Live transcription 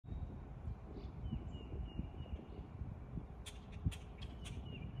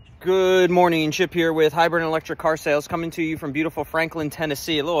Good morning, Chip here with Hybrid and Electric Car Sales, coming to you from beautiful Franklin,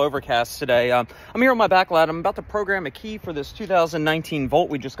 Tennessee. A little overcast today. I'm here on my back lot. I'm about to program a key for this 2019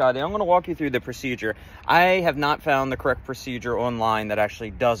 Volt we just got in. I'm going to walk you through the procedure. I have not found the correct procedure online that actually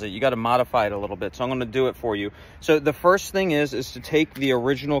does it. You got to modify it a little bit, so I'm going to do it for you. So the first thing is to take the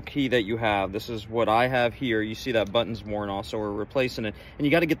original key that you have. This is what I have here. You see that button's worn off, so we're replacing it. And you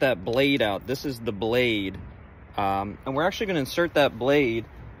got to get that blade out. This is the blade. And we're actually going to insert that blade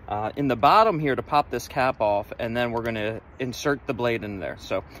in the bottom here to pop this cap off, and then we're going to insert the blade in there.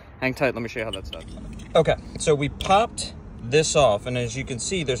 So hang tight, let me show you how that's done. Okay, so we popped this off, and as you can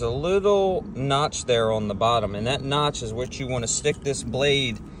see, there's a little notch there on the bottom, and that notch is what you want to stick this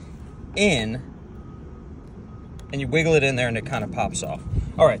blade in, and you wiggle it in there and it kind of pops off.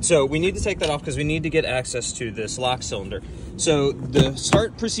 All right, so we need to take that off because we need to get access to this lock cylinder. So the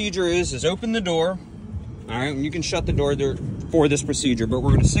start procedure is open the door. All right, you can shut the door there for this procedure, but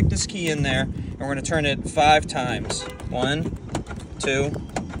we're going to stick this key in there and we're going to turn it 5 times. 1, 2,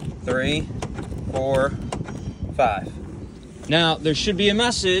 3, 4, 5. Now there should be a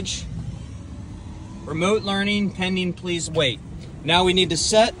message: remote learning pending, please wait. Now we need to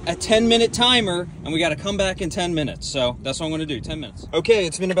set a 10-minute timer, and we got to come back in 10 minutes. So that's what I'm going to do, 10 minutes. Okay,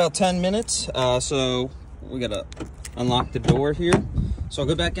 it's been about 10 minutes. So we got to unlock the door here. So I'll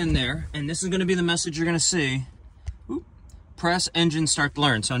go back in there, and this is going to be the message you're going to see. Oop. Press engine start to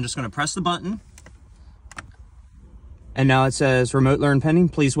learn. So I'm just going to press the button. And now it says remote learn pending,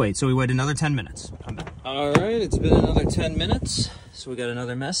 please wait. So we wait another 10 minutes. Come back. All right, it's been another 10 minutes. So we got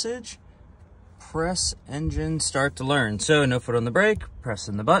another message. Press engine start to learn. So no foot on the brake,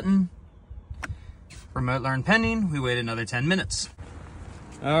 pressing the button. Remote learn pending, we wait another 10 minutes.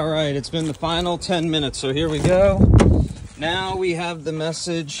 All right, it's been the final 10 minutes. So here we go. Now we have the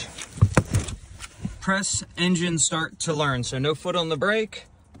message, press engine start to learn. So no foot on the brake,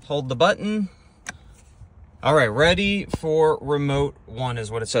 hold the button. All right, ready for remote 1 is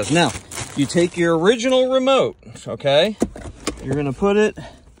what it says. Now, you take your original remote, okay? You're gonna put it,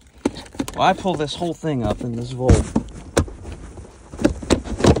 well, I pull this whole thing up in this Volt.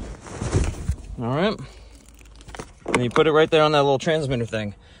 All right, and you put it right there on that little transmitter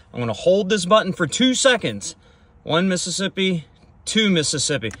thing. I'm gonna hold this button for 2 seconds. 1 Mississippi, 2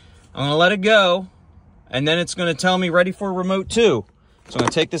 Mississippi. I'm gonna let it go, and then it's gonna tell me ready for remote 2. So I'm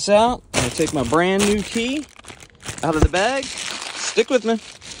gonna take this out. I'm gonna take my brand new key out of the bag. Stick with me.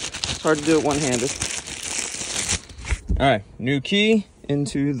 It's hard to do it one-handed. All right, new key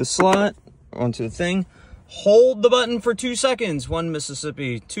into the slot, onto the thing. Hold the button for 2 seconds. 1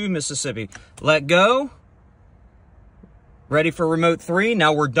 Mississippi, 2 Mississippi. Let go. Ready for remote 3.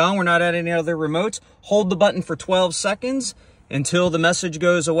 Now we're done. We're not adding any other remotes. Hold the button for 12 seconds until the message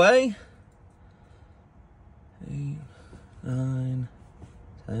goes away. 8, 9,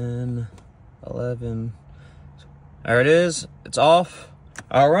 10, 11. There it is. It's off.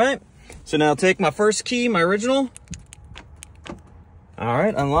 All right. So now take my first key, my original. All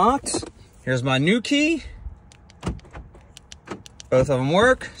right, unlocked. Here's my new key. Both of them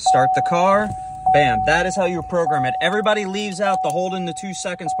work. Start the car. Bam, that is how you program it. Everybody leaves out the hold in the 2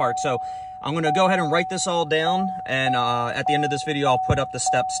 seconds part. So I'm gonna go ahead and write this all down, and at the end of this video, I'll put up the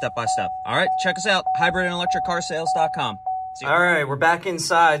steps step by step. All right, check us out, hybridandelectriccarsales.com. All right, we're back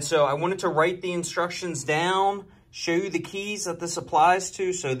inside. So I wanted to write the instructions down, show you the keys that this applies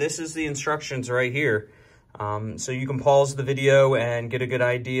to. So this is the instructions right here. So you can pause the video and get a good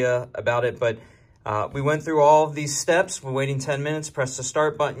idea about it. But we went through all of these steps. We're waiting 10 minutes. Press the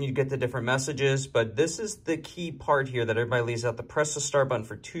start button. You get the different messages. But this is the key part here that everybody leaves out. The press the start button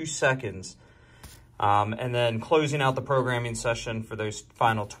for 2 seconds. And then closing out the programming session for those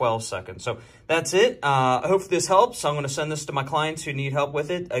final 12 seconds. So that's it. I hope this helps. I'm going to send this to my clients who need help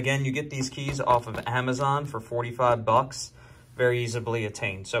with it. Again, you get these keys off of Amazon for 45 bucks. Very easily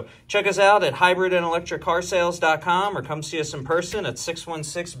attained. So check us out at hybridandelectriccarsales.com or come see us in person at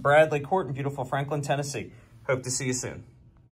 616 Bradley Court in beautiful Franklin, Tennessee. Hope to see you soon.